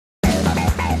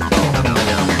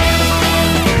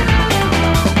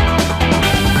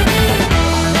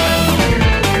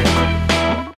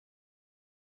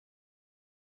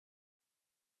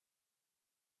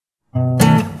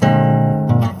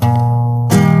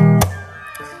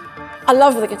I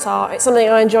love the guitar. It's something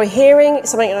I enjoy hearing,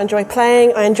 it's something I enjoy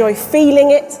playing, I enjoy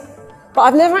feeling it, but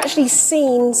I've never actually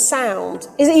seen sound.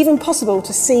 Is it even possible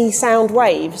to see sound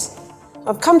waves?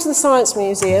 I've come to the Science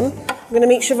Museum. I'm going to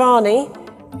meet Shivani,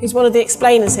 who's one of the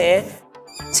explainers here.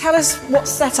 Tell us what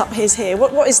setup is here.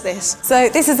 What is this? So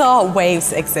this is our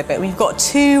waves exhibit. We've got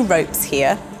 2 ropes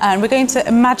here, and we're going to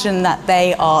imagine that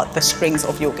they are the strings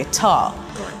of your guitar.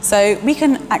 So we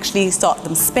can actually start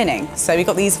them spinning. So we've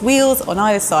got these wheels on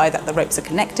either side that the ropes are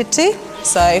connected to.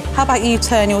 So how about you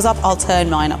turn yours up, I'll turn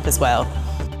mine up as well.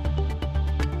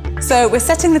 So we're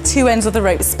setting the 2 ends of the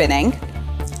rope spinning,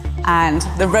 and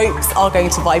the ropes are going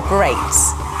to vibrate.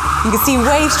 You can see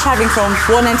waves traveling from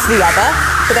one end to the other,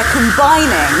 but they're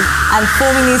combining and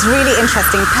forming these really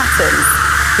interesting patterns.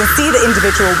 You can see the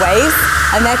individual waves,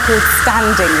 and they're called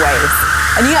standing waves.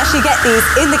 And you actually get these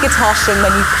in the guitar string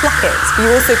when you pluck it, but you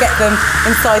also get them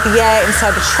inside the air,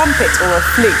 inside a trumpet or a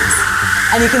flute.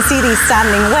 And you can see these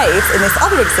standing waves in this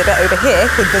other exhibit over here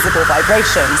called visible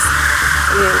vibrations.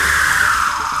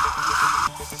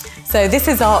 So this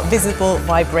is our visible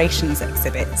vibrations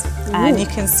exhibit, and you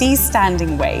can see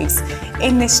standing waves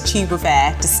in this tube of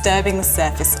air disturbing the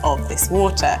surface of this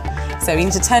water. So we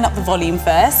need to turn up the volume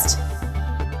first,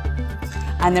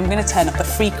 and then we're going to turn up the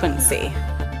frequency.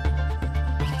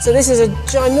 So this is a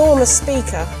ginormous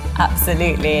speaker.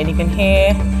 Absolutely, and you can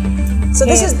hear. So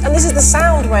this is the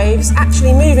sound waves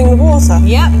actually moving the water.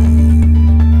 Yep.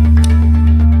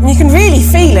 And you can really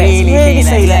feel it. Really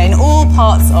feel it in all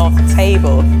parts of the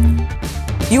table.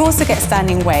 You also get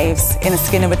standing waves in the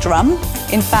skin of a drum.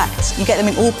 In fact, you get them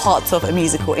in all parts of a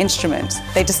musical instrument.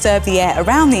 They disturb the air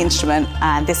around the instrument,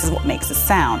 and this is what makes a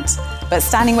sound. But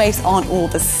standing waves aren't all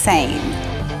the same.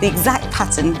 The exact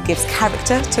pattern gives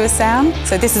character to a sound.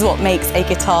 So this is what makes a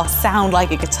guitar sound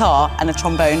like a guitar and a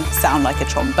trombone sound like a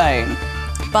trombone.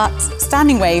 But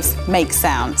standing waves make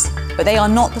sound, but they are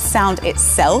not the sound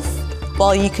itself.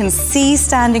 While you can see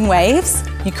standing waves,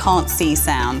 you can't see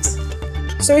sound.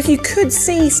 So if you could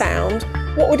see sound,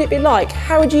 what would it be like?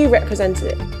 How would you represent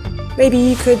it? Maybe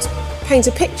you could paint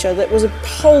a picture that was a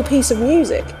whole piece of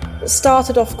music that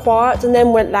started off quiet and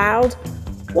then went loud.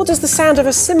 What does the sound of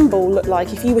a cymbal look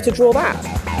like if you were to draw that?